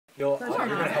You're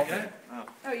gonna help me.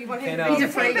 Oh, you want him And to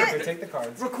tape it? take the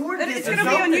cards. Record Then this. it's gonna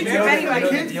be on YouTube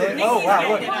anyway. Oh wow,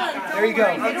 look. There you go.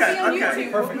 It'll be on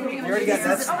YouTube. Perfect. You already got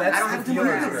that's the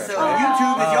dealer's grip. So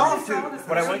YouTube is y'all's too.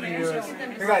 What I want you to do is,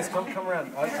 here guys, come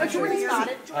around. I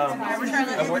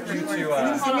want you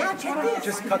to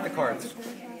just cut the cards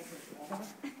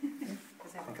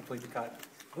and complete the cut.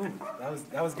 Ooh,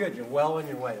 that was good. You're well on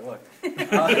your way. Look.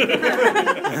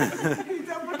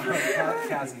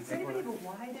 Cassie, take one.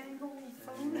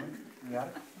 You got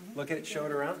it? Look at it. Show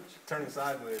it around. Turning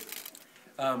sideways.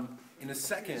 In a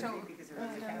second,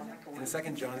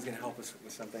 John's going to help us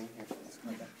with something.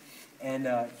 And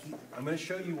I'm going to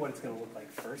show you what it's going to look like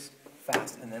first,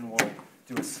 fast, and then we'll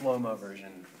do a slow-mo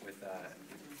version with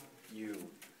you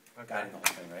guiding the whole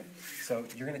thing, right? So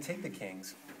you're going to take the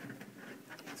kings,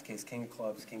 in this case, king of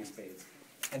clubs, king of spades,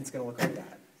 and it's going to look like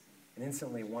that. And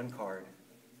instantly, one card,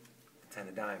 the 10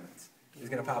 of diamonds, is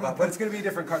going to pop up. But it's going to be a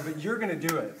different card, but you're going to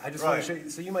do it. I just want to show you.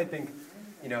 So you might think,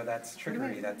 you know, that's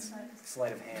trickery, that's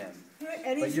sleight of hand.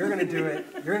 But you're going to do it.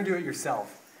 You're going to do it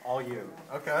yourself, all you.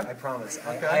 Okay. I promise.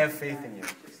 Okay. I have faith in you.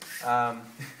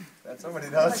 Somebody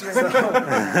does.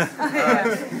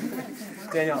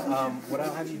 Danielle, what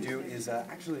I'll have you do is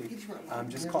actually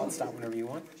just call it stop whenever you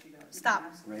want. Stop.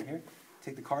 Right here.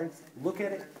 Take the card, look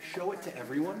at it, show it to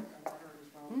everyone.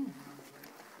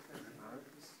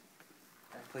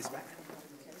 Place it back.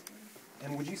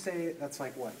 And would you say that's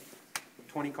like what?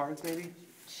 20 cards maybe?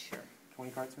 Sure. 20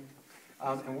 cards maybe?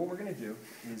 And what we're going to do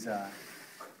is I'm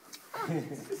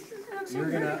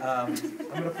going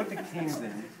to put the kings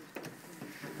in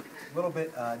a little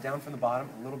bit down from the bottom,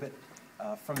 a little bit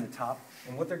from the top.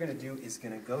 And what they're going to do is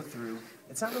going to go through,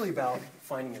 it's not really about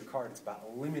finding your card, it's about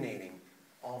eliminating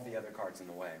all the other cards in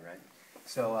the way, right?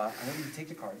 So I want you to take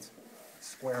the cards,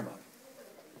 square them up.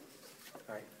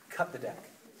 All right, cut the deck.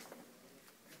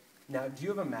 Now, do you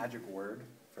have a magic word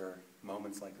for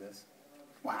moments like this?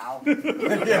 Wow.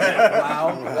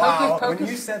 Wow. Wow. When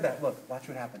you said that, look, watch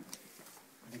what happened.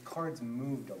 The cards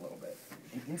moved a little bit,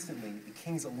 and instantly the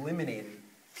kings eliminated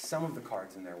some of the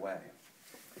cards in their way.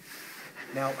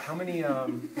 Now, how many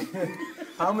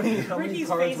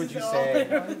cards would you say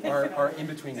are in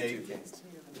between the two kings?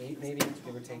 8 maybe,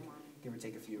 give or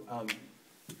take a few. And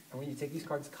when you take these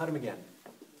cards, cut them again.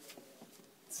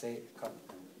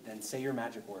 Then say your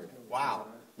magic word. Wow.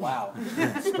 Wow.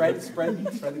 spread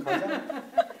the cards out.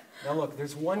 Now look,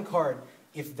 there's one card.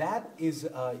 If that is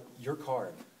your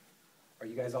card, are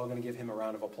you guys all going to give him a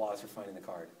round of applause for finding the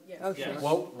card? Yes. Oh, sure.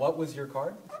 What was your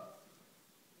card?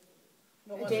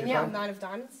 Danielle, 9 of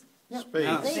diamonds?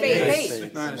 Spades.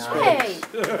 Spades. Nine of Hey!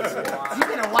 spades. You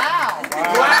did a wow.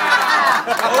 Wow.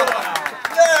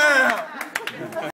 Yeah.